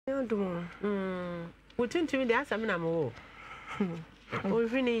do. Wouldn't to me the answer, Minamo. Oh,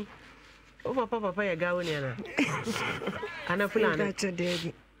 Vinny. Oh, Papa, ya Gawaniana. And a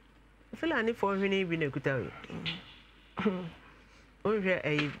Fulani. Fulani for Vinny Binakutawi. Only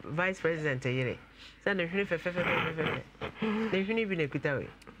a vice president a year. Send a Vinny the Vinny Binakutawi.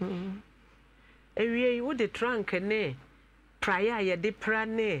 A would the trunk and nay. Prior, ya de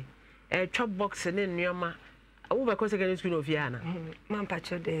prane. A chop box and in Yama. Over course against Viana.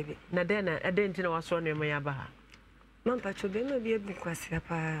 Mampacho David. Nadena, I didn't know what's on your Mayabaha. Mampacho, there may be a big quasia.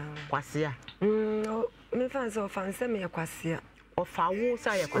 Quasia. Me fans of fancy me a quasia. Or foul,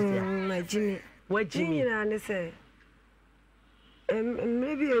 say a quasia. My Jimmy. What Jimmy and they say.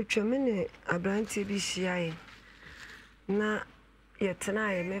 Maybe a tremendous a brand be shy. Na yet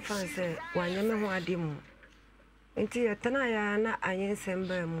tonight, me fancy, one young one dim. Until yet tonight, na I ain't send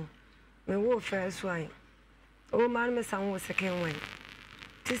Bermo. Me wo first wine. Oh man, me son was second one.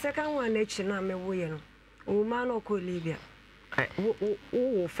 The second one, nature na me wo oh man, or could Libya.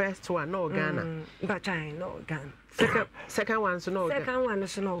 Oh, first one, no Ghana. But I no gun. Second one, so no. Second one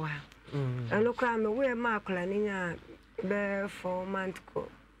is no one. And look, I'm aware Mark Laninia bear 4 months go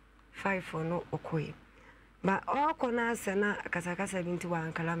 5 for no okoi. But all corners and Casaka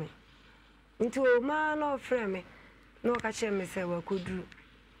 71 calame. Into a man or frame, no catch me say what could do.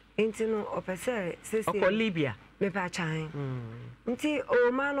 Into no opposite, sister Libya. Me patchine. Until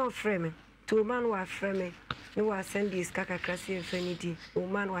o man of frame, to man was frame, no was send this caca crassy infinity, o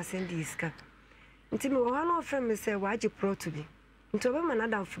man was send this car. Until me one of frame say, why you pro to be? Into a woman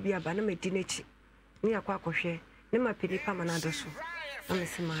Adam for be a banana teenage. Near Quaco, Nema pity Pamanadoso. I'm a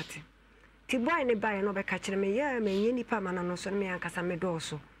smarty. Tiboy ne buy no be catching me, yeah, me any Pamana no son me and Casame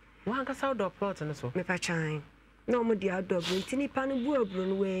doso. One cast out of plot and so. Me patchine. No more dear dog, tinny pan wood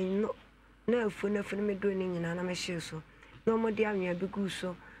way, no for nothing me doing in an amesho. No more dear me a big goose,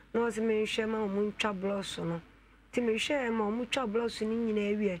 no as a man share my moon trouble no. Timmy share my moon trouble in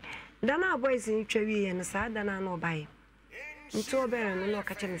area. Then our boys in Trevi and sad than I know by. Into a bear and no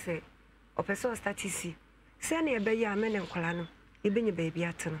catch me say, or person statisi. Send a baby a man and colano, you been your baby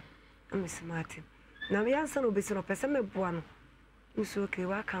at them. I'm Miss Martin. Now the answer will be so person me buono. Miss okay,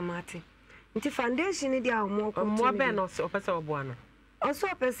 welcome Martin. Nti foundation ni dia mo ben o pese obo no o so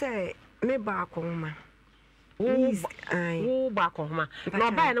pese me ba akoma wo ba akoma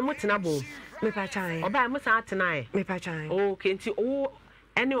no ba no mutena bom me pa chan o ba mo sa atena e me pa chan okay nti wo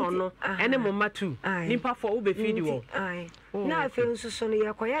ene ono ene mama tu nipa fo wo be feed wo na afi nsuso no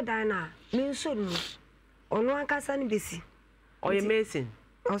ye koye dan na me nso no ono ankasa ni besi o ye mason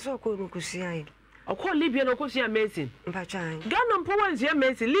o so ko no kusia yi o ko Libya no kusia mason pa chan Ghana mpo wansia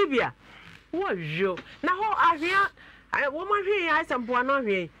mason Libya what yo na ho ahia wo ma hwe ya sampo ano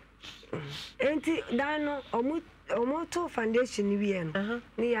hwe enti dan no omo to foundation ni wie no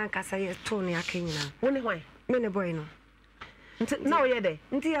ni ya nkasa ye to ne akanyina wo ne hwan me ne boy no na o ye de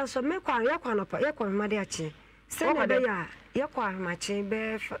nti ya so me kwa ya kwa no pa ya kwa ma de achi se na be ya kwa ma chi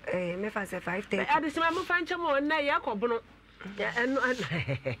be me fa se 530 adisima mo fa nchemo na ya kwa bono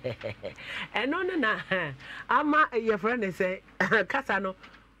eno na ama ye friend say kasa no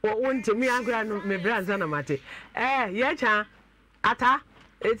wonte mi agura no me branza na mate ye cha ata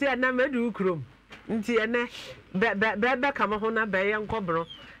eti na medu krom nti ene be kama ho na be ye nkobro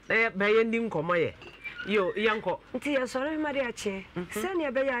na be ye ndi nkomo ye yo yanko nti ye soro ma de ache se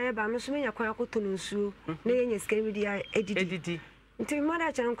ne be ya ba me so me yakwa yakoto no nsuo na ye nyesika mi dia edidi nti ma de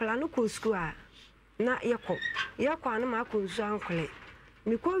ache nkola no ko school a na yekwa na ma ko nsuo ankole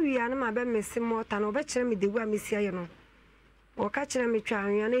mi ko wi na ma be mesi mota na obe kire mi dewu a mesi aye no Oka kire me twa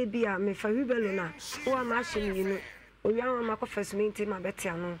anwa na ebi a me fa wibelo na wo ma hye mi no owi anwa ma ko fasminti ma beti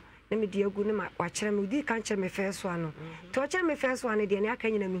ano na me di agu na ma wa kire me di kan kire me first one no to kire me first one de ne aka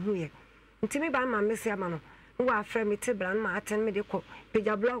nyina me hu ye nti me ba ma me se ama no wo afre me te bran ma aten me de ko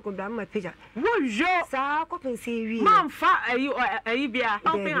peja blog ko bran ma peja wo jo sa ko pensi wi man fa ayi bia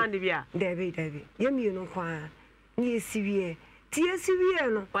helping hand bia David ye mi no kwa ni esiwie ti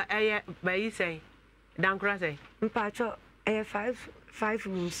esiwie no ba yi sei dankra sei mpacho 5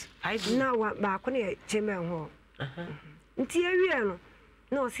 rooms na wa ba ko ne chamber ho nti awie no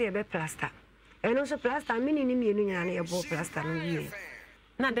na o se be plaster eno so plaster mini ni mienu nyana na ye bo plaster no wie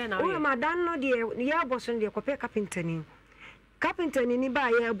na den na o ma dan no de ye boso de ko pe carpenter ni ba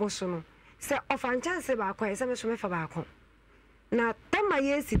ye boso no se ofan chance ba ko se me so me fa ba ko na tema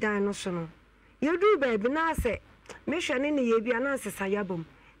ye si dan no so no ye du ba bi na se me hwane ne ye bi ana se sayabom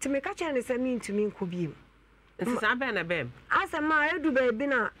ti me ka che ne se mi ntumi nko biem nsa be na bem asema edu ba bi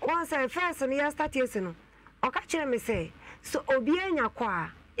na once first no ya start yes no o ka chere me se so obi anya kwa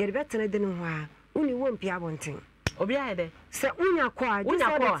ye be tene de no ho a uni wo mpia bonten Obi ayede. Se unya kwa,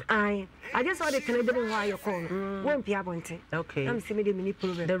 I just saw the Canadian why you call. Won't be abonte. Okay. I'm seeing the mini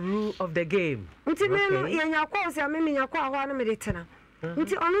problem. The rule of the game. Nti me no ye nya kwa se me nya kwa ho na me de tena.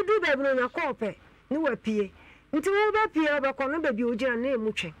 Nti onu du ba bi no nya kwa pe. Ni wa pie. Nti wo ba pie ba ko no ba bi ogira na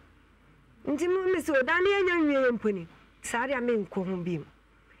emutwe. Nti me se odan ye nya nwie mponi. Sare ame nko ho bi.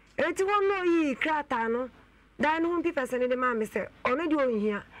 Eti wo no yi krata no. Dan ho pi person de ma me se onu de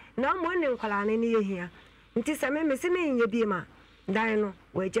ohia. Na mo ne nkwala na ne ye hia. Nti se me se me nya bi ma. Dan no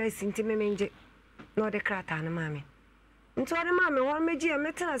we just nti me nje. No de krata na ma me. Nti ore ma me won meji e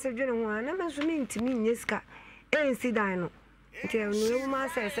metena se dwene ho na me so me ntimi nyeska. Ensi dan no. Nti no ma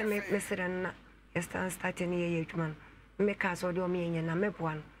se me sere na. Start ni ye adwuma no. Me ka so de o me nya na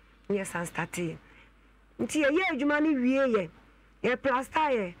meboa no. Nye san start. Nti ye adwuma no wie ye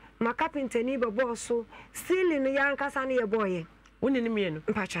plaster ye ma carpenter ni bebo so ceiling ya nkasa na ye boye. Woni ni me no.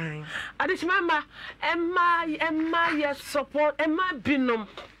 Mpachan. Adishimama emma ye support emma binom.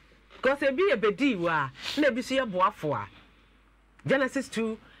 Because e bi ye bedi wa na bi so ye boafo a. Genesis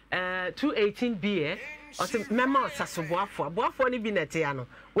 2:18b o se mema saso boafo ni bi nete ya no.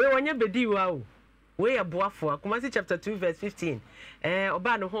 We wonye bedi wa o. We ye boafo. Kumasi chapter 2 verse 15.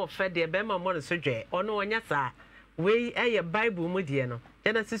 Oba no ho fe de be ma mo no so dwe. Ono wonya sa. We ye Bible mu de no.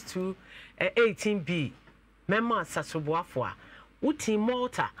 Genesis 2:18b. Mema saso boafo a. Uti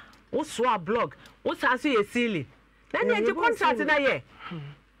mortar, wo so a blog, wo sa so ye ceiling. Na ye contract na ye.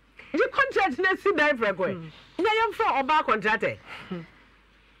 Ye contract na si dan frekwe. Na ye mfro oba contract.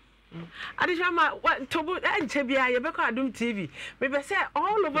 Adishama tobu enche bia ye be ko Adum TV. Me be say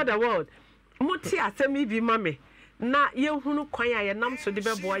all over the world. Moti asemi bi mame. Na ye hunu kwan a ye nam so de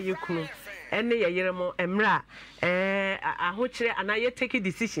be boa ye kunu. Ene ye yere mo emra ahokyere ana ye take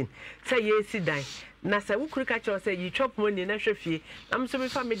decision say ye si dan. Na se wukuru ka cho say yi chop money na hwefie am so be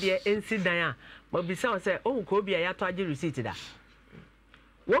family de ensi dan a ma bisa o say o ko bia ya to age receipt da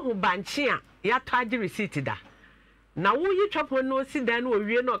wo hu banche a ya to age receipt da na wo yi chop money no si dan no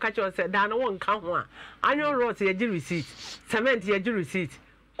wie no ka cho say dan no won ka ho a anyo rot ye gi receipt cement ye gi receipt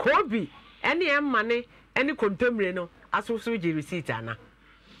ko bi ene e mane ene kontomre no asoso gi receipt ana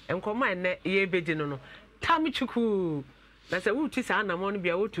enkoma ene ye beji no tamichuku na se wuti sa na mo no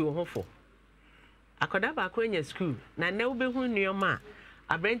bia wotu ho fo akoda ba ko nya school na ne wo be hu nneoma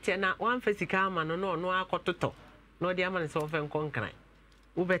abrante na wan fasika ama no no akototo no de ama ne so fe nkonkran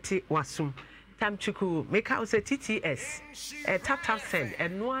wo beti wasum tamchuku make out say TTS tap send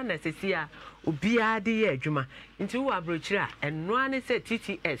eno na sesia obia de ye adwuma nti wo abrochira eno na say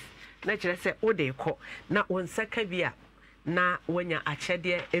TTS na kire say wo de kɔ na won saka bia na wanya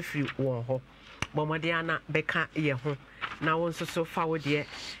akyede efiri won ho bomode ana beka ye ho na won so fa wo de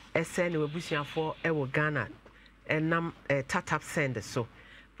SN webusiafo ewo Ghana enam tap send so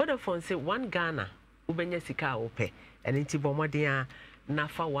Vodafone say 1 Ghana ubenya sika ope enti bomoden na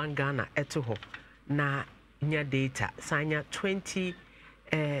fa 1 Ghana eto ho na nya data sanya 20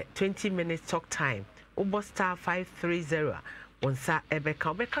 minutes talk time ubo star 530 wonsa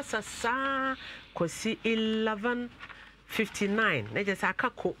ebeka sa kosi 11:59 na just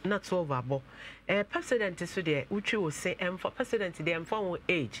akako na 12 abo president so de utwi wo se for president de for won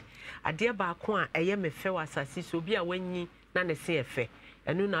age ade ba ko a eye mefe wasasi so bi a wanyi na ne se efe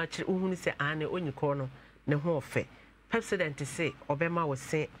enu na akire ohunu se ane onyiko no ne ho ofe president say obema wo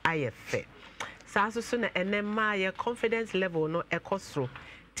se ayefe sa so na enema ye confidence level no ekosro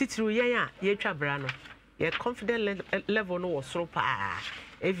titiru yen a ye twabra no ye confidence level no wo soro pa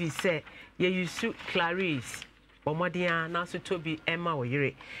evi say ye use Clarice Bomodia na so tobi Emma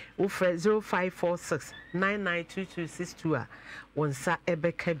Oyire wo frɛ 0546 992262 a wonsa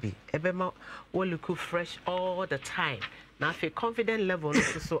ebeka bi ebema wo look fresh all the time na fe confident level no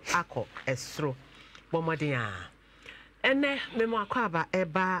so akɔ esro Bomodia ene memo akwa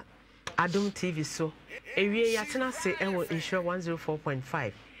eba Adum TV so ewie yatena se ewo Insure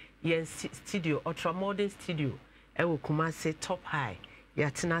 104.5 yen studio ultra modern studio ewo Kumasi top high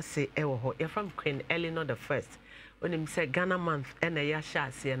yatena se ewo ho ye from Queen Eleanor the first onim se Ghana month ena ya sha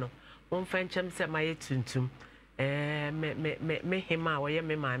ase no won fanchem se maye tuntum me hima wo ye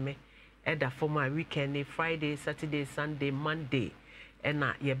me maame eda for my weekend Friday Saturday Sunday Monday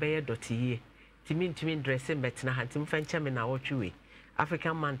ena ye be ye dotiye timi dressing betna hantim fanchem na wotwe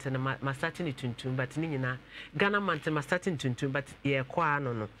African month na ma starting tuntum but ni nyina Ghana month ma starting tuntum but ye kwa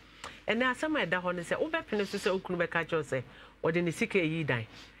no ena asema eda ho ne se wo be pene so se okunu be ka cho se ode ne sika yi dan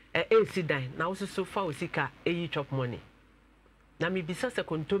AC dan na wo so fa wo sika eyi chop money na me bisa se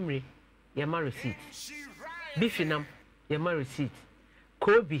kontomre ye ma receipt bifinam ye ma receipt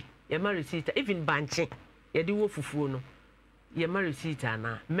kobi ye ma receipt even banche ye di wo fufuo no ye ma receipt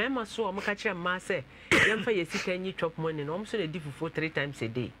ana mema so o maka kire ma say ye mfa ye sika nyi chop money no so na di fufu 3 times a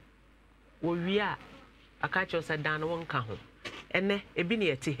day wo wi a aka cho sa dan won ka ho ene ebi ne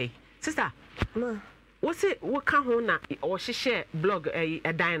yete he sister ma wo se wo ka ho na wo hyehyɛ blog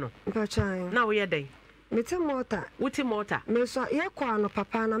dan no mpachan na wo ye dan mete mota wuti mota me so ye kwa no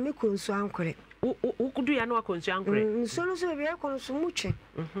papa na me konsu ankore wo kudu ya na wa konsu ankore nso no so be ye kono so muche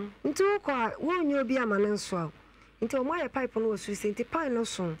nti wo kwa wo nyo bi ama ne nso a nti o ma ye pipe no so nti pipe no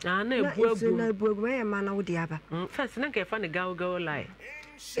so na ebu na ebu ye ma na wo di aba first na ka fa ne gawo lie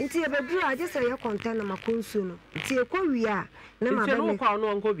nti e beduru a je se ye container ma konsu no nti e kwa wi a na ma ba me kwa no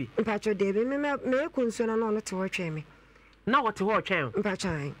onko bi mpacho de be me konsu na no te wo twe me na wo te ho twen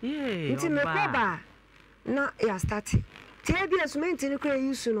mpachan yeah nti me kwa ba na ya start ti e bi asumenti ni kra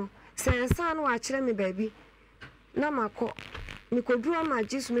yusu no se san no a kire me baabi na makọ mi koduru ma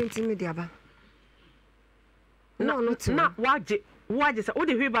jisumenti me diaba na waje sa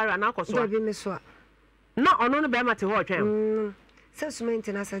odi hwibaro na akoso a bi me so a na ono no be ma te ho twen se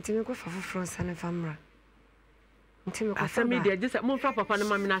sumenti na santi me ko fa foforo san famra nti me ko fa asemi de jisa mo fa papa no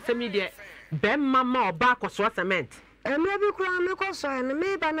ma me na asemi de be mama oba akoso cement emre bi kura me ko so ya na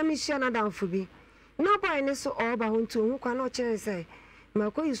me ba na me hia na danfo bi na boy ne so oba ho ntu hu kwa na o kire se ma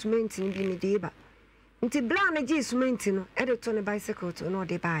ko sumenti ni bi me de ba nti bla na ji sumenti no e de to ne bicycle to no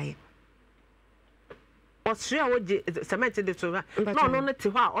de bae Austria woje cement de to ba no no ne te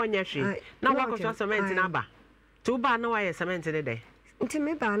ho a onye hwe na wakoso cement na ba to ba na wa ye cement de de nti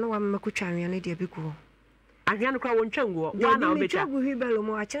me ba na wa makutwa anwea ne de biguo anwea no kra wo ntwanguo wa na obetwa gu hibalo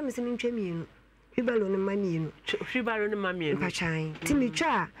mo a kire me se me ntwa mienu hibalo ne ma mienu hibalo ne ma mienu mpachan ti me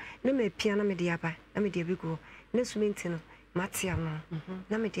twa na me pia na me de aba na me de biguo ne sumenti no matia no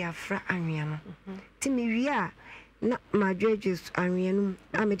na me de afra anwea no ti me wi a na ma dwedwe anwea no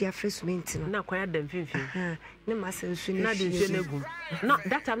a me de afra sumenti no na kwaya da mfimfim ne ma sensu ne na de nse na gu no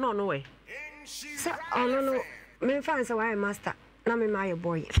data no no we sa ono no me fan sa why master na me my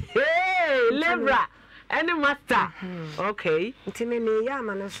boy hey lebra any master okay nti me ya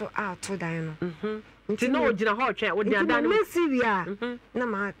ma no so a to dan no nti no ogina ho twa wo dia dan no me si wi a na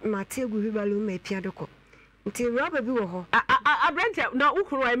ma te gu hibalo me pia de ko nti rubber bi wo ho abrante na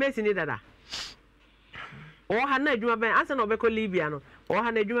ukuru wa mesi ni dada o ha na adwuma ben asa na obekọ Libya no o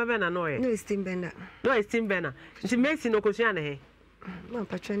ha na adwuma ben na no ye no steam bender nti mesi no kosua ne he ma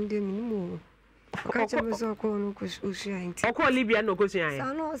patwa ndi mi mu ka cha me so ko no kosua nti o ko Libya no kosua he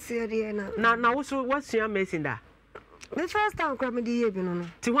sa no se de na woso wasua mesi nda me first time kra me di ye bi no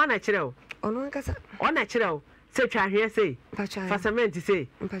ti ho na kire o ono nkasa o na kire o se twa hwe se fa cement se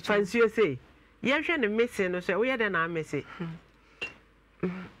fa nsuo se ye hwe ne mesi no so wo ye de na mesi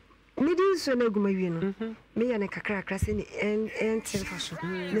midi so na guma wi no me ya ne kakra se ni enten fa so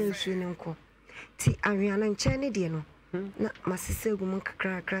na nsuo ne nko ti anwea na nche ne de no na masese gum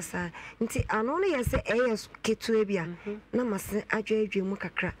kakra sa nti ano no ye se eyes ketu e bia na mase adwa mu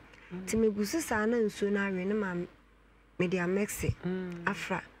kakra ti megusu sa na nsuo na awe ne ma me dia mexe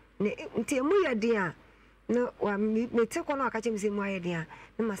afra ne nti emu ye de a no wa me te ko no aka che me se mu aye de a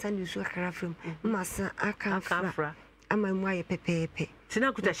na masa nsuo kakra fram masa aka afra ama mu aye pepepe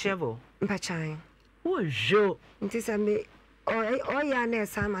tina kuta shovel mpachan wo jo nti sa me o ya na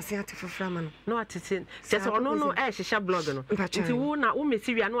esa mase atefofra ma no no atete se ono no e hihya blog no nti wo na wo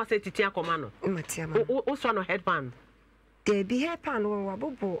mesi wi na wo se titi akoma no matia ma wo so no headband de bi headband wo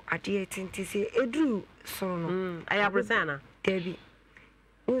wabobo ade tinti se edru so no aya bresana de bi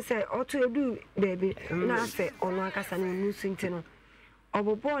wo se oto edu de bi na se ono akasa no nusu nti no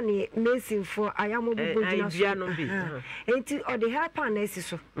obobo ne mesinfo ayamo bobo gina so enti o de headband na esi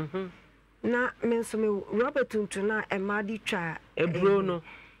so na menso me Robert tuntu na emadi twa ebro no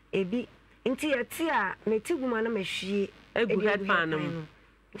ebi nti yeti a metiguma na mahwie egu headband no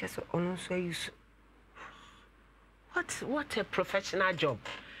just ono so use what a professional job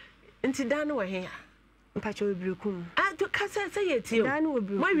nti dan we he mpacho obirikum to kasa say yeti o dan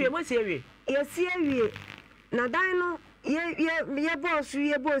obirikum ma wie ma se awie yesi awie na dan no ye boss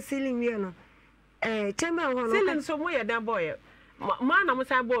ye boss ceiling wie no chamber ho no ceiling so mo ye dan boy ma na mo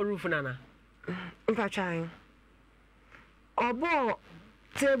sai boy roof nana mpachan obo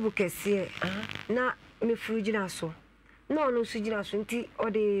table kese na me fruji na so na ono su gina so nti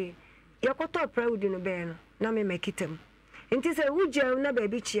ode yakoto proud no be no na me makitam nti se wujam na ba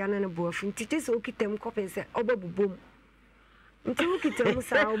bi chia na ne boafu nti te se okitam kopense obabubom nti okitam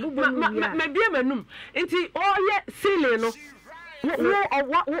sa obubom ya ma bia manum nti oye ceiling no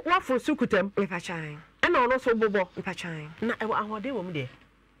wo for sukutam mpachan na ono so bobo mpachan na ahode wo mu de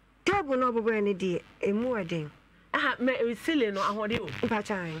table no bobo ne de emu aden me ceiling no ahode wo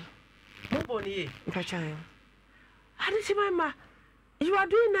mpachan bobo ni ye mpachan Adishima, you are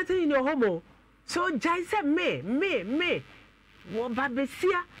doing nothing in your home. So Jai said, me. What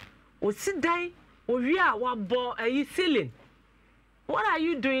babesia? Or sit down, or we are what ball are you selling? What are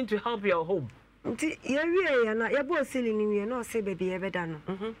you doing to help your home? Your boy selling you no say baby ever done.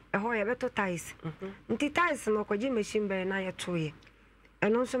 A hoy better ties. Ties no coji machine by na toy.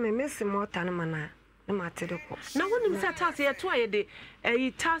 And also me miss more tanamana. No matter the course. Now when you sat us here twice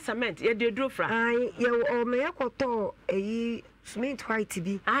a tassament, ye did draw from. I or me a coto a smith white to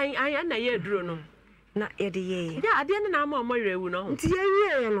be. I am a year drew no. Not yet ye. Yeah, I didn't know more no.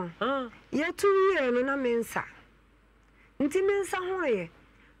 Tia no. Ye 2 years no mensa. Intimensa hoye.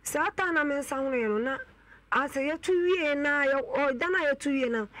 Satana mensa hoye na. As a 2 years na or dana 2 years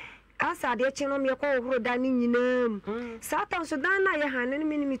now. As I did chino me call her dining in Satan so dana ya hand and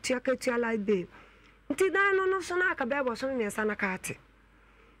minimum to your life babe. Tidano no sonaka bebo so me sana kati.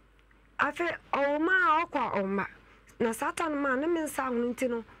 Afe o ma okwa o ma. Na Satan ma na mensa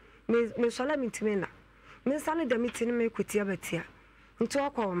hunintino me sola mitimena. Mensane da mitini me kwatia batia. Nti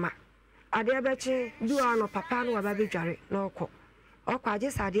okwa o ma. Ade abeche duwa no papa no wa bedware na okwa. Okwa je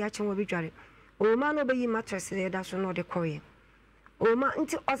sa ade ache wo bedware. O ma no be yi mattress le da so no de koye. O ma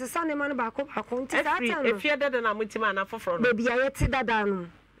nti osesa ne ma no ba ko nti Satan no. Efie dada na mutima na foforo no. Baby ayeti dada no.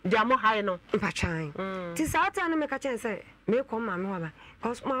 Diamo high no. Mpachan. Ti Satan no me ka chen say me ko ma me wa ba.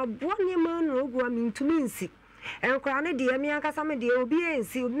 Cause ma bo ne ma no ogu am ntumi nsi. Enkra ne de me ankasa me de obi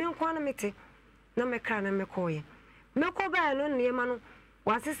ensi obi me nko na mete. Na me kra na me koye. Me ko ba no ne ma no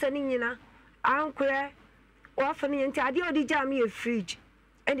wasesa ni nyina ankure wa fa ne nti ade odi jam ye fridge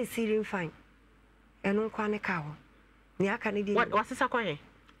and the ceiling fine. Eno nko ne ka ho. Ni aka ne di. Wasesa koye.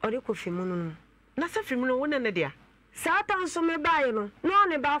 Odi ko fi mu no. Na sa fi mu no wona ne dia. Satan so me bae no no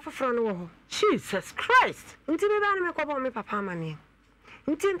ne ba foforo no wo. Jesus Christ. Nti me ba ne me ko ba me papa mane.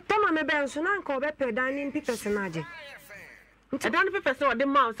 Nti toma me ba nso na nka obepe dan ni pipes na age. Nti dan ni pipes no de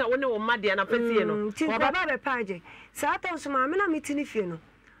ma so woni wo made na petie no. Nti ba ba be page. Satan so ma me na mitini fie no.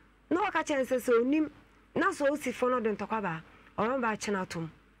 No ka chense so onim na so osifo no de ntokwa ba. O ba chena tom.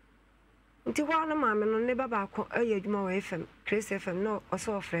 Nti wa na ma me no ne baba ko aye adwuma wa FM, Chris FM no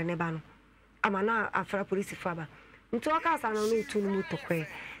oso ofre ne ba no. Amana afra police fa ba. Nti oka sa no no tu no mutokwe.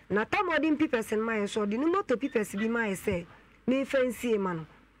 Na tamodi pipes en ma so di no moto pipes bi ma se. Me fancy ma no.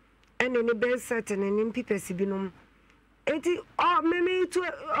 Ene ne be set ne ne pipes bi no. Enti o me tu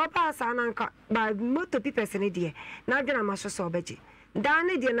o pass ananka ba moto pipes ne de. Na dwena ma so so obeji. Dan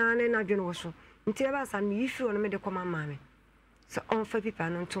ne de na ne na dwena wo so. Nti e ba sa me yifi no me de koma ma me. So on fa pipa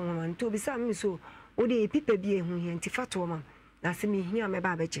no to wo man to bi sa me so wo de pipa bi ehu hia nti fa to ma. Na se me hia me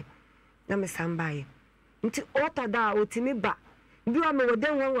ba beji. Na me sambaye. Nti oto da otimi ba. Bi wa me wo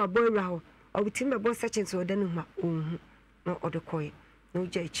den won wa boy ra ho. O bitimi be bo searching so den hu ohun. No odekoy. No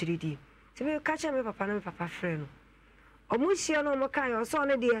ja ichiridi. Ti me ka cha me papa na me papa frɛ no. Omo hia no mo kan yo so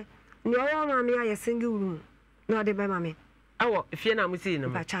ne de. Ni owo ma me aye single room. No ode be ma me. Awo fie na musi no.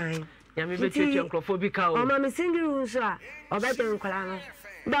 Ba chan. Ya me betwe nkrofo bi ka o. O ma me single room so a obeje nkola no.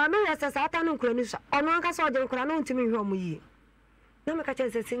 Ba me yesa Satan no nkura ni so. Ono anka so oje nkola no ntimi hwe omo yi. Na me ka cha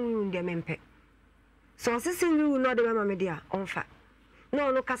se single room de me mpe. So single room no de be ma me dia onfa.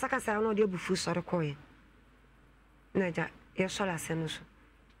 No no kasa no de bufu sore koye. Na ja ye sola senuso.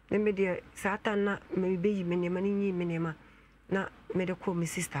 Me de Satan na me be yi me ne ma ni nyi me ne ma na me de ko me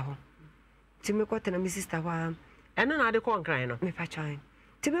sister ho. Ti me ko tena me sister ho. Eno na de ko nkran no. Me fa chan.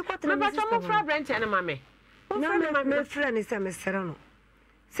 Ti me ko tena me sister. Me ba fra branch ene ma me. Na me fra ni se me sere no.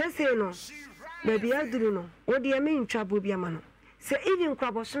 Se no. Baby aduru no. Wo de me ntwa bo bia ma no. Se even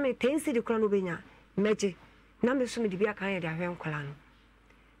kwabo so me tensi de kra no benya. Meje. Na me so me de bia kan ye de ahwe nkola no.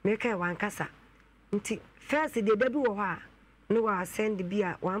 Me ka wan kasa. Nti first de dabi wo ha no wa send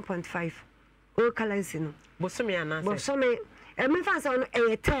bia 1.5 o currency no bosome ana bosome me fa say no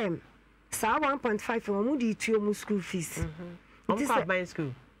e term sa 1.5 wo mu di tuo mu school fees nti sa by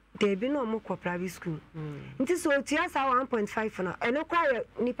school de bi no mu ko private school nti so otua sa 1.5 no eno kwa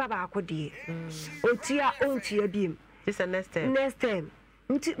nipa ba akode otua ontua biem this next term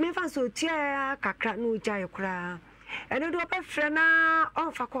nti me fa so otua kakra no jaye kra eno do pa frɛ na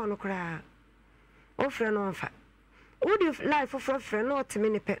onfa ko no kra o frɛ no onfa o di life for frɛ no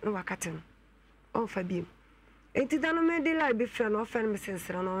otime ne pɛ no wakate no onfa biem enti da no me di life bi frɛ no ofɛ no me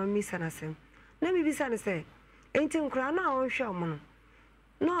sensere no mi sanasem na mi bi sane sɛ enti nkra na o hwɛ mo no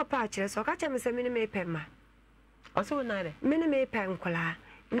no pa kyerɛ so ka kyerɛ me sɛ me ne me pɛ ma o so na re me ne me pɛ nkola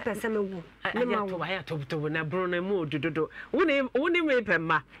me pɛ sɛ me wu ne ma wo ya to na bro na mu ododo wo ne me pɛ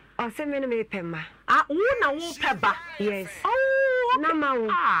ma o sɛ me ne me pɛ ma wo na wo pɛ ba yes oh na ma wo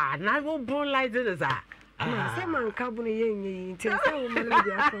na wo bro like this na sɛ man ka bu ne yenye nti sɛ wo ma no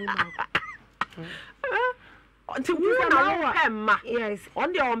dia so ma Until we na pemma. Yes.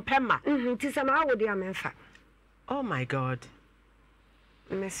 On the on pemma. Tis ma wo dia menfa. Oh my God.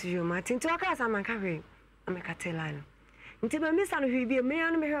 Miss you, Martin. To aka sa man ka hwe. Ameka tela no. Nti ba misa no hwe bi me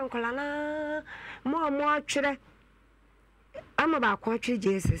anu me hwe nkola na mo atwere. Ama ba kwa atwere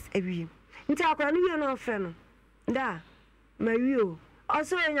Jesus ebi. Nti akwa no wie no ofre no. Da ma wi o.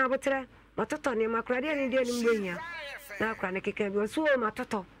 Oso enya botre matoto ne makra de ne de ne mbenya. Na akwa ne keke bi oso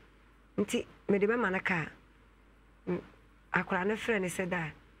matoto. Nti me de be manaka. Akwa ne frɛ ne sɛ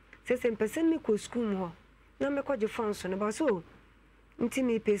da. Sɛ mpɛsɛ me kɔ school mu hɔ. Na me kɔ je phone so ne ba so. Nti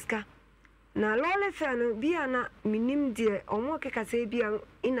me peska. Na lole frɛ no bia na minim de omo keka sɛ bia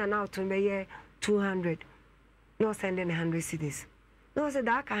in and out be ye 200. No sending 100 cedis. No sɛ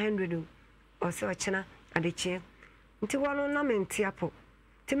da aka 100 o sɛ ɔkyena adekye. Nti wono na me ntiapo.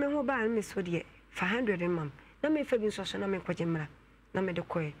 Ti me ho ba me so de fa 100 mam. Na me fa bi so so na me kɔgye mra. Na me de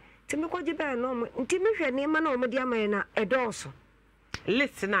kɔe. Ti me kɔgye ba no nti me hwɛ ne ma na omo de ama na ɛdɔɔso.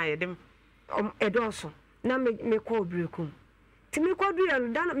 List na yɛdem ɛdɔɔso. Na me kɔ obrekum. Ti me kɔ du ya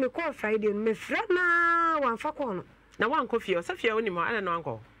no da me kɔ Friday no me frɛ na wan fa kɔ no. Na wan kɔ fie o sɛ fie oni mo ana na wan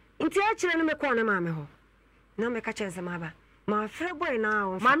kɔ. Nti a kyerɛ no me kɔ na ma me hɔ. Na me ka kyerɛ sɛ ma ba. Ma frɛ boy na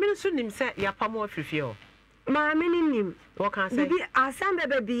wan. Ma me no so nim sɛ ya pa mo afifie o. Ma me ni nim. What can say? Bibi asam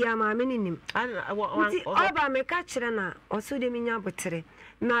bebe bia ma me ni nim. Nti oba me ka kyerɛ na ɔso de me nya botere.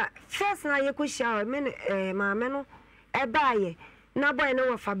 Na first na ye ko hia me ma me no ɛbaaye na boy no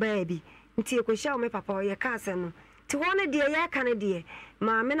wɔ fa baa bi. Nti ye ko hia me papa ye ka asɛ no. Ti wone de ye ka ne de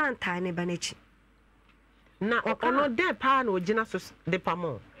ma me na ntaa ne ba n'achi. Na ɔno de pa na ogina so de pa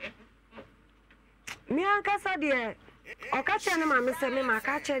mo. Me an kasa de ɔka kyerɛ ne ma me sɛ me ma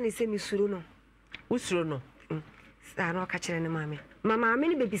ka kyerɛ ne sɛ me suru no. Usuro no. Sa no ka kyerɛ ne ma me. Ma me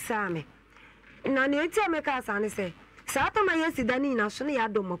ne bebisa me. Na ne enti me ka asa ne sɛ sa to ma yesi dani na so ne ya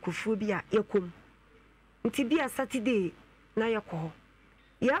dɔ makofu bi a yekom. Nti bia Saturday na yekɔ.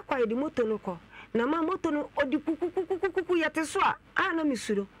 Ya kwa yedi moto no kɔ. Na ma moto no odi kukukukukuku yete so a na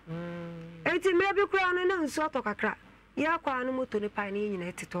misuro. Enti me bi kura no na nsu atɔ kakra. Ya kwa no moto ne pa ne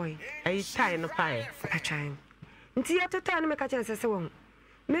nyina tetɔe. Ai tai no pae. Patwan. Nti ya tetɔe no me ka kyerɛ sɛ wo.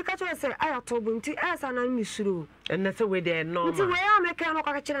 Me ka kyerɛ sɛ ayato bu nti asa na misuro. Na sɛ we de no. Nti we ya me ka no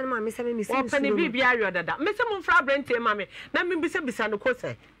ka kyerɛ no ma me sɛ me misuro. Opani bibia ayo dada. Me sɛ mo fra brente ma me. Na me bisa no ko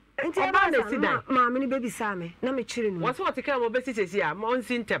sɛ. Nti ba na si dan. Ma me ne bebisa me na me kyerɛ no. Wo so wote ka mo besi sesi a mo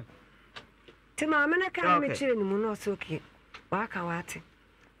nsi ntem. Ti ma me ne ka me kyerɛ no mu no so okay. Wa ka wate.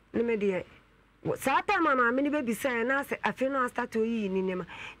 Ne me de saa ta ma me ne bebisa na sɛ afi no start oyi ni ne ma.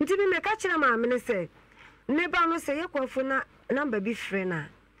 Nti bi me ka kyerɛ ma me ne sɛ ne ba no sɛ yekɔfo na number bi frɛ na.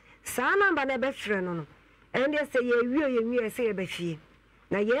 Saa number na be frɛ no no. Ɛnde sɛ ye wie sɛ ye be fie.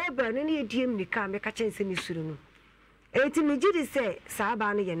 Na ye ba no ne die mi ka me ka kyerɛ sɛ mi suru no. Eti mi gidi sɛ saa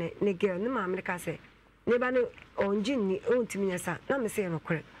ba no ye ne girl ne ma me ka sɛ ne ba no onjin ni ontimi nya sa na me sɛ no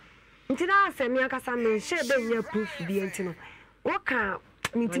korɛ. Nti na asɛ me akasa me hye be nya proof bi enti no. Wo ka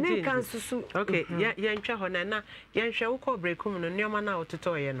mitimi kan susu. Okay, ye ntwa hɔ na ye nhwɛ wo kɔ breakum no nneɛma na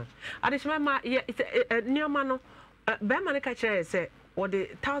ototɔ ye no. Adehima ma ye nneɛma no be ma ne ka kyerɛ sɛ what the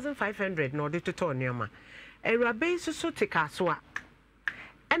 1500 no de totɔ nneɛma. Ewurabe susu te kaso a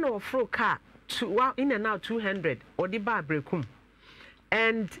ɛna ofro car in and out 200 or the bar breakum.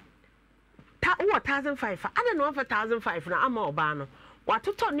 And 1,500 I don't know for 1,500 na ama oba no. What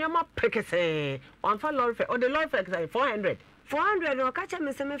to turn your map prekese one for lord or the lord for 400 no catch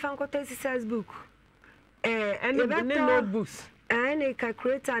me some fan ko test book and no books and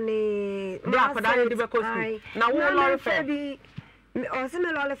calculator ni na for that the cost na wo lord for bi o se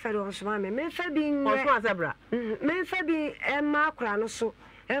me lord for o so ma me fa bi o so azebra me fa bi e ma kura no so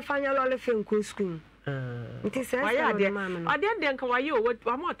e fa nya lord for nko school nti se ade nka waye o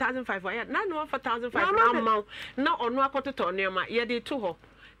 1,500 waye na no for 1,500 na amount na ono akototo nneema ye de to ho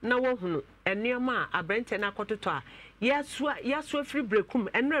na wo hunu enneema a abrante na akototo a yaso free breakum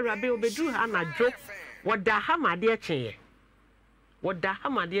eno awurabe obeduru ha na dwo woda ha made ekye woda ha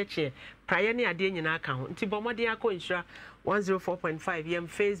made ekye praye ne ade nyina aka ho nti bomode akọ insura 104.5 yem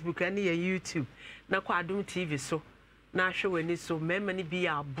Facebook and ye YouTube na kwa Adum TV so na ahwe wani so mema ni bi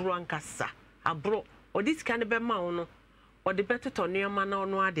aburo ankasa aburo odis kan be ma wo no odi betoto nneema na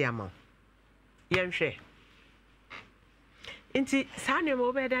ono ade ama yenhwe nti saa nneema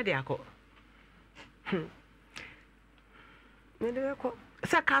obeda de akọ me de ko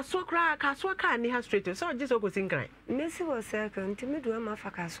sa kaso ka ni ha straight so just go sinkran mesi wo circle nti me do ma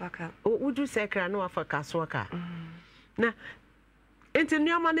fa kaso ka o udu circle na afa kaso ka na nti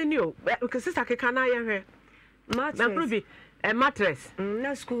nneema ne ni o sister keka na yenhwe mattress mattress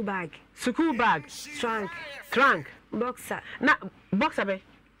na school bag trunk boxer na boxer be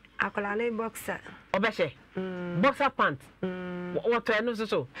akola na boxer obehye boxer pants what no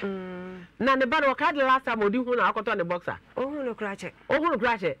so na ne ba no ka the last time odi hu na akoto ne boxer ohun no krache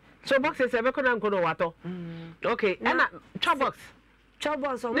so boxes e be ko na nkono wato okay na chop box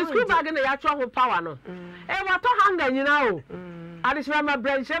so the school bag na ya chọ ho power no wato hanga nyina o adishima ma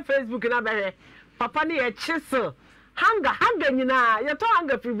branch Facebook na be papa ne ye chisel hanga nyina ye to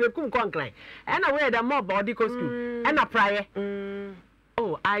hanga free bekum konkran na we the more body ko school na prayer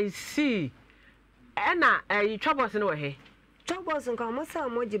oh I see na you troubles no he troubles nka mo say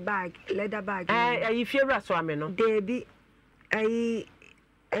mo bag leather bag you fear so ame no debi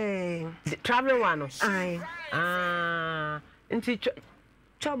travel one no nti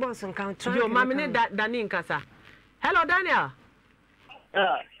troubles nka try yo mama ne Dani nkasa hello Daniel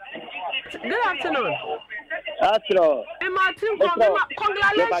good afternoon Martin,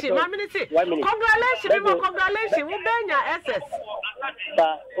 congratulations, my minister. Congratulations, we benya SS.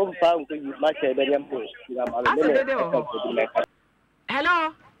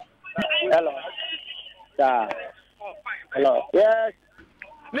 Hello. Hello. Yes.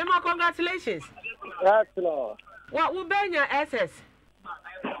 Mema, congratulations. Yes, Lord. What we benya SS?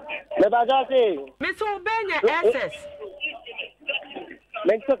 Mr. Ubenya SS.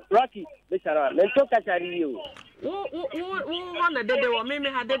 Mentok Rocky, Bishara. Mentok Kachari you. Who wanna dede or maybe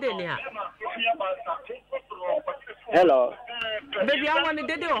had dede near? Hello. Baby, I want to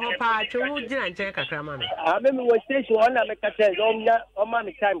dede or hopa to Jin and check a cramman. I remember when station one of the Kachas on my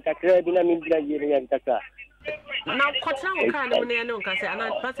time Kakrabina Mindra and Kaka. Now, Cotan can't only know Kasa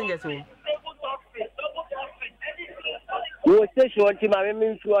and passengers home. You will station one team, I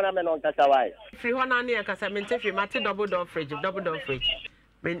remember to ornament on Kasawai. Free one on near Casamento, if you matter double door fridge.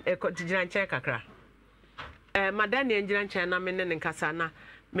 Mean a cotidian check a crack. Madame Engineer China, Menin and Cassana,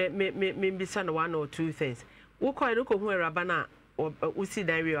 may be son one or two things. Who call look where Rabana or Usi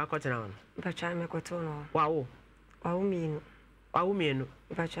Diary or Cotton? Bachai Cotono. Wow. Wow, mean.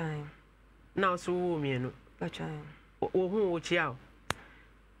 Bachai. Now, so mean. Bachai. Who would you?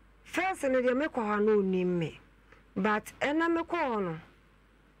 First, and the Meko no name me. But and I'm a corner.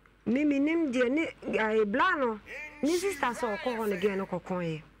 Mimi nim dear Blano. Mrs. Tasso call again or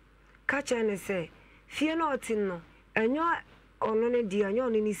cocoy. Catch and say, fear not in no, and you're on dear, and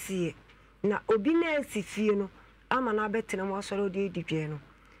you're in see. Na obine si fie no ama na betina mo soro de dipie no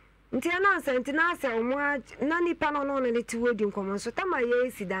nti na asenti na ase omo na nipa no no ne ti wodi nkomo so tama ye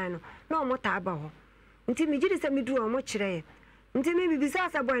si dan no na omo ta aba ho nti mi gidi se mi du omo kire nti mi bibisa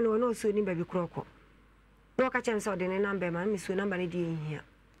ase boy no no so ni ba bi kroko no ka chem so de ne number ma mi so number ne di hia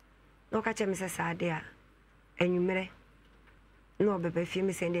no ka chem se sa de a enwumere no bebe fie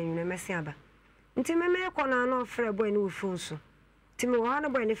mi se de enwumere mesi aba nti me ko na no frɛ boy no phone so nti me wa na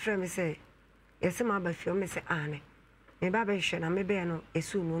boy ne frɛ mi se yesi ma ba fie me se ane me ba be hwe na me be no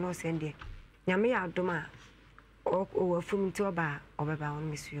esu no no se ndie nyame ya adoma o wafum nti oba obeba won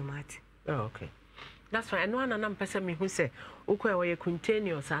misu mate. Oh, okay, that's fine. No na mpese me hu se ukwa we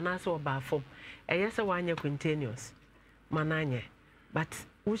continuous anase oba fom eyese wanye continuous mananye but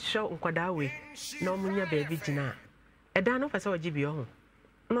we show nkwada we na omunya baby gina eda no pese oji bi ho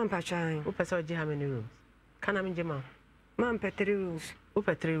man pa chan o pese oji how many rooms kana me jema man pa 3 rooms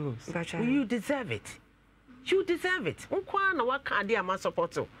over 3 rooms. You deserve it. You deserve it. Unkwa na waka dia ma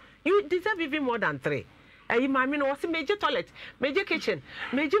support. You deserve even more than 3. You mami no was major toilet, major kitchen,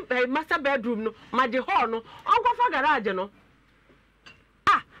 major master bedroom no, major hall no, onko fa garage no.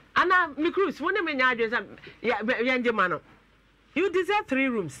 Ah, ana mi cruise wona me nya adwesa ya nje ma no. You deserve 3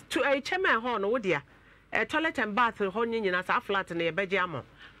 rooms. To a chairman hall no dia. A toilet and bath hall nyina sa flat na ye beje amo.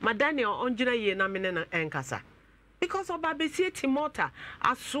 Madani onjina ye na me na enkasa. Because of Babesi Timota,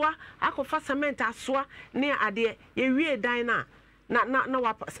 Aswa, Akofa cement, Aswa, near Ade, ye weird dina.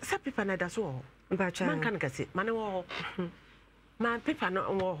 No, some people never saw. But man can't get it. Man, my paper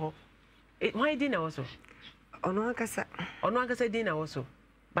not war. Why dinner also? On one cassa, on one cassa dinner also.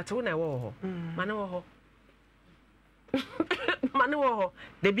 But when I war, Mano, Mano,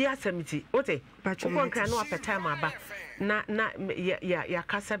 the beer cemetery, what a but you won't know up a time about ya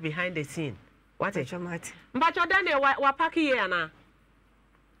casa behind the scene. What a chomat. But your Daniel, what packy here now?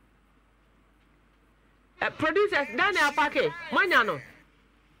 Producers Daniel Packy, Manano.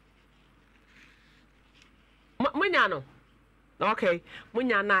 Munyano. Okay,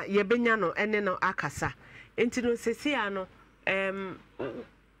 Munyana, Yebinyano, and then Akasa. Intino Ceciano,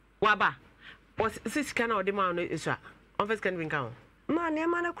 Waba. Was this kind of demand is a office can be count. Man, your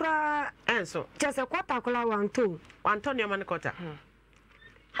man cry, and so just a quarter color 1 2. Antonio Manicota.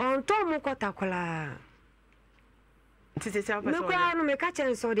 On Tom Cotacola. No crown me catch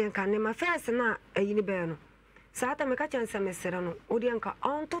and so then can my first na a uniberno. Sata me catch and some serano, Odianca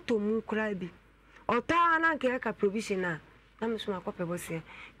on to mucrabi. ota na nke ka provision na me so akɔpɛ bɔse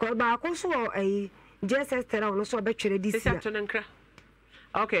ko ba ko so ai Jesus tera no so obetwere this year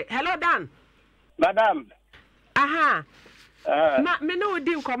okay hello Dan Madam. Aha. Ma me no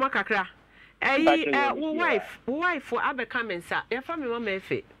di nkoma kakra. Wo wife abeka mensa. Ya fa me mama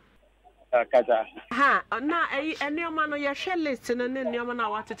efe. Kaza. Ha, na enioma no ye share list no ne enioma na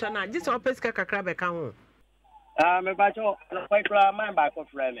wateto na. Ji so pesika kakra beka ho. Me ba cho no kwai kra man ba ko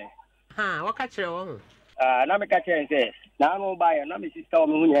frɛ me. Ha, waka kire wo ho. Na me ka kire say na no ba ya na me sister o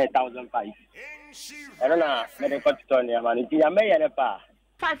me hu 1,500. Ero na me de ko to ne ma ni ti ya me ye ne pa.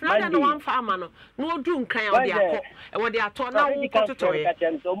 5 na no one farmer no odu nkan ya wo de ato na wo kototo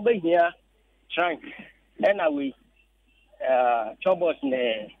ye so mbe hia trunk and we chobos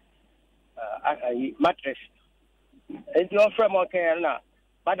ne mattress and your friend okay na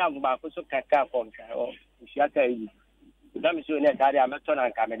madam ba ko so kaka form ka o usiaka yi na me so ne tare ameto na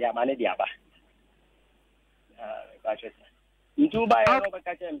nka me dia ma ne dia ba ba che ntu ba ya no ba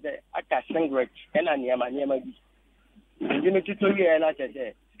ka che mbe aka singlet na niema bi ndi me tutorial ye na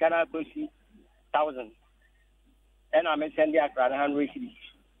che kana kosi 1,000 and I may send you 100 cities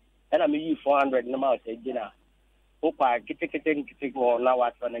and I may use 400 no matter dinner. Opa kitik or now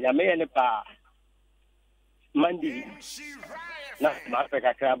what one ya may any pa Monday na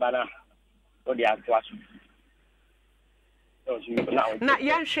Africa crabana or the actual. Na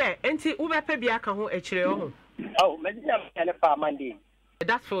yan share enti ubepe bia ka ho echire ho. Oh, maybe any pa Monday.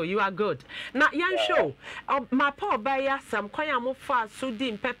 That's for you are good. Now, young show, my poor buyer, some Koyamo fast,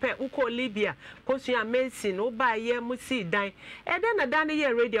 Sudim, Pepe, Uko Libya, Kosia Mason, O buy ye Musi dine, and then a Danny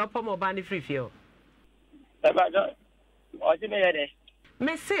year radio upon mobile free fuel. What you may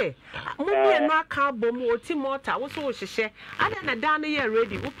May say, Mummy and my carbo more Timota, what's all she share, and then a Danny year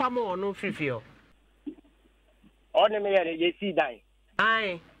ready, Upamo or no free fuel. Only me at a see dine.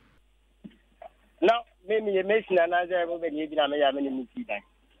 Aye. Now, maybe a mason and other woman, maybe I may have any meeting.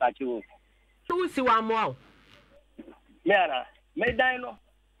 But you will see one more. Mera, may dino,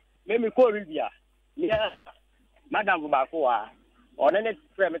 maybe call Rivia. Yeah, Madame Bacoa, or any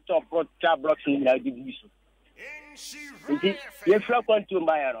frame top blocks in the division. You flock on to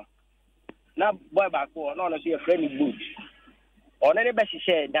Bayano. Now, boy Baco, no, see a friendly boot. Or any best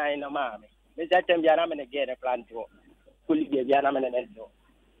share dine a mammy. Miss Atem Yanam and again a plant to could be a Yanam and an endo.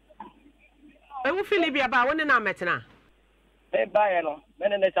 I will feel it about one and I'm at now. May buy no,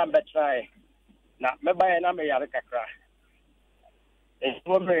 men and some bet try. Now, may buy a number of cry. It's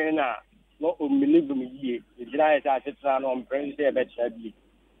over now. No, believe me, it's nice as it's on Prince a bet shall be.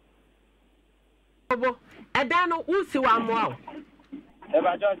 I don't know who's you are more.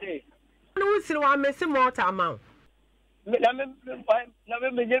 Never just say, who's you are missing more time. Never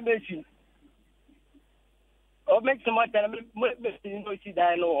machine. Or make some more time, no, see,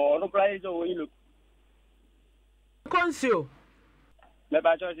 I know, or no price or you look. Consul.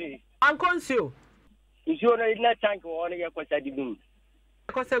 Never just say, I'm consul. Is your not tank or only a question?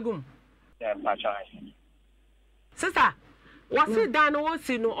 Kosegum. Yeah, my child. Sister, what's it done? What's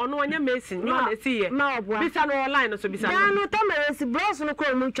it no on one mason? No, see, no, bisa no line, so bisa. No, Thomas, Blossom, no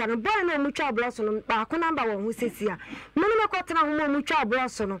call mucha, no boy, no mucha blossom, back number one who says here. Minimum cotton, no mucha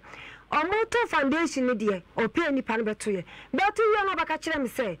blossom. Or motor foundation, dear, or pay any pan to you. But you are not catch them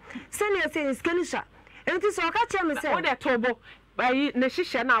say. Send your say, Skenisha. And it is all catch them say, oh, that turbo by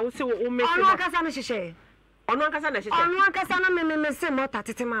Neshisha now, see what will make a on one casana, on one casana, may say more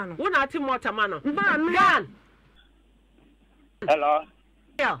tatimano. One at Motamano. Man, hello.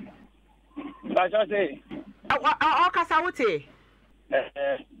 Yeah. But just say, oh, Casawati.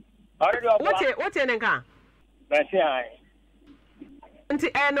 What's in a car? That's I.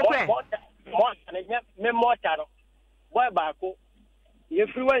 No way. More channel. Why back?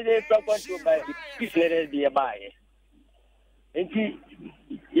 If you were there, to buy the peace, be a buyer. And see,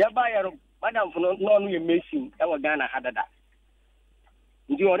 your buyer, Madame, for non we machine, our Ghana had that.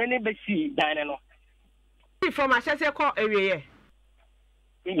 You already see Diana. From a chassis call area.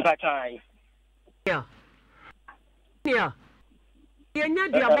 In fact, I. Yeah. Yeah. You're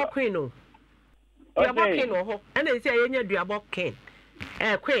not the about queen. You're about king, and they say you're the about king.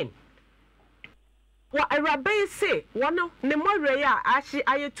 Queen. What a rabbi say, one of the more rare, actually,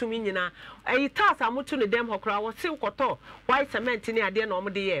 I to me, you know, a task I'm to the dem hokra was silk or tall, white cement in the idea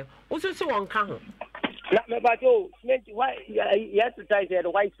normal year. Also, so on count. But oh, why you have to try the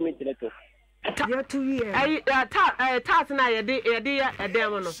white cement in it. You're 2 years. Task and I a dear, a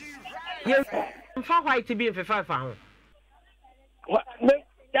demon. Yes, for white to be in for 5 pounds. What?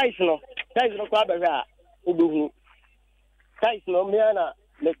 That's no club. That's no Miana,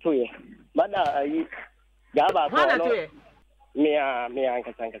 let's do it. But Java, me,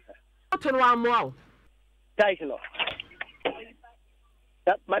 Uncle Sankasa. to no amo. Tais no.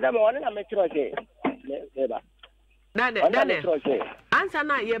 Madam, one na me tro say. Eba. Daniel. Answer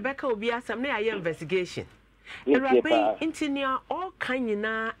na ye beka obi asam na ye investigation. Erabe intinia all kan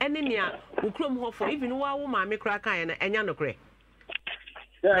nyina ene nea ukrom ho for even wa wo ma me kra kan na enya no kre.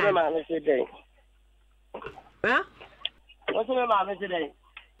 Yeah, ma me say dey. Eh? What's my mama today?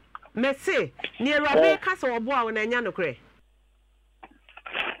 Messi, near Rabbi Castle or Bow and Yanocre.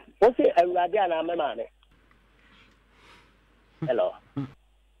 What's it? A Radian, I'm a man. Hello,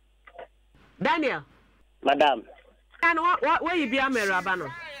 Daniel. Madam. And what way you be a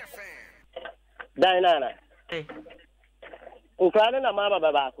Merabano? Diana. Ukraine, a mama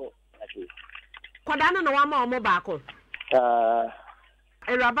babaco. Quadana no one more mobile. A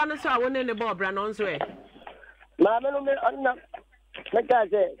Rabano saw one in the Bob Brannon's way. Mamma, like I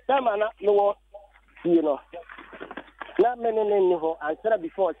say, some are not no, you know. Not many in I said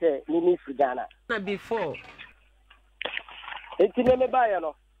before, say, Nini Sugana. Not before. It's in the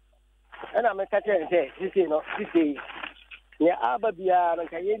Bayano. And I'm a catcher and say, you know, this is near Ababia and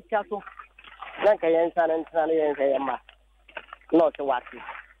Cayenne Castle, Lankayan San and Sunny and Sayama. Not to watch it.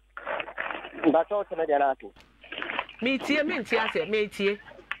 But also the Janati. Me tea, me tea.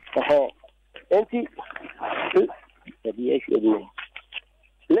 Oh, and see.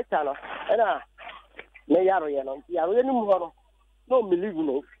 Later, and may Yaro, Yaro, no, believe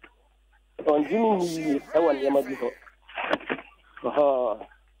me. On Jimmy, I want Yamato. Oh,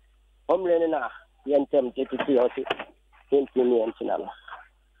 Homelina, Yantem, Jetty, or 20 million.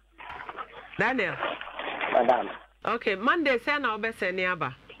 Daniel. Madame. Okay, Monday, send our best and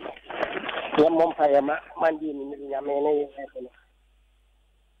Yaba. Monday, Yamene.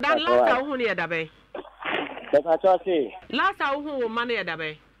 That last hour, who near Dabe? That's what I say. Last hour, who money at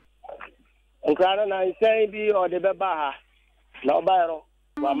Dabe? And Clara, I say, be or the Babaha. No, Byron.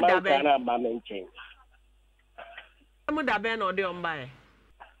 My man, Baman chain. I'm with Daben or the Ombai.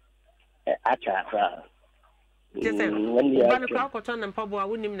 Acha. Just when you have a crocodile and Pabua, I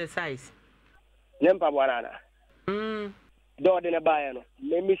wouldn't even the size. Nempa Wanana. Dord in a Bayano.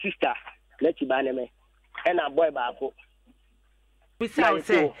 Maybe sister. Let you ban me. And a boy back. We say,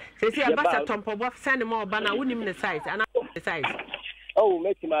 see about Tom Pabua, send him more, but I wouldn't even the size. And the size. Oh,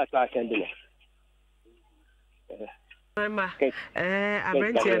 make him ask I can do it. Remember, I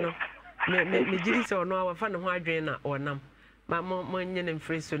rent you. Me Giddy or no, I found a white drain or num. My mom, and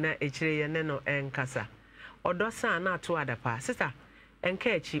free sooner, a tree and neno and cassa. Or dosa not to other pass. Sister, and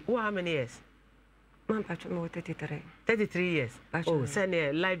catchy, how many years? Man, Patrick, 33. 33 years. Oh,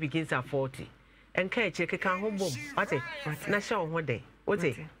 send life begins at 40. And catchy can home boom. What it? Not show one day. What's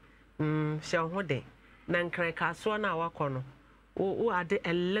it? Show one day. Nan crank our swan our corner. Oh, add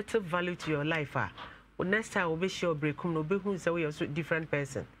a little value to your life. Next time we'll be sure break no be who's a different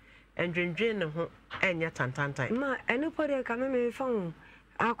person. And drain and yet time. Ma, anybody come me phone.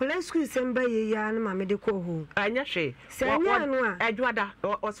 I'll collect school send by yan, mamma de co. I know Say, Edward,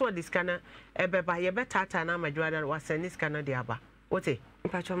 or so this scanner, by your better time, my brother was sending this scanner the abba. What's it?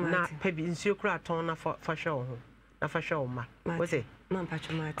 Not Pebby in Sucra tona for show. Not for show, ma. What's it? Man,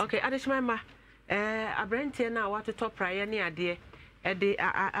 Patrick. Okay, I just remember. I brand here now what to top prior near dear.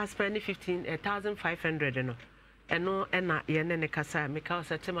 I spend 15,500 and no and not yen casa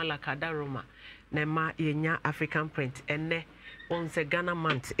because a timala cadaroma nema yenya African print and ne once a Ghana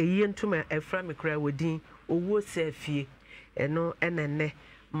month a yen to me a framicra within or say fee and no and ne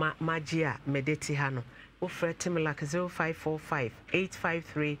magia medeti hano offer timala 0545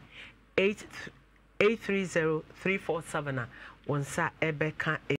 853 830 347 once a ebeka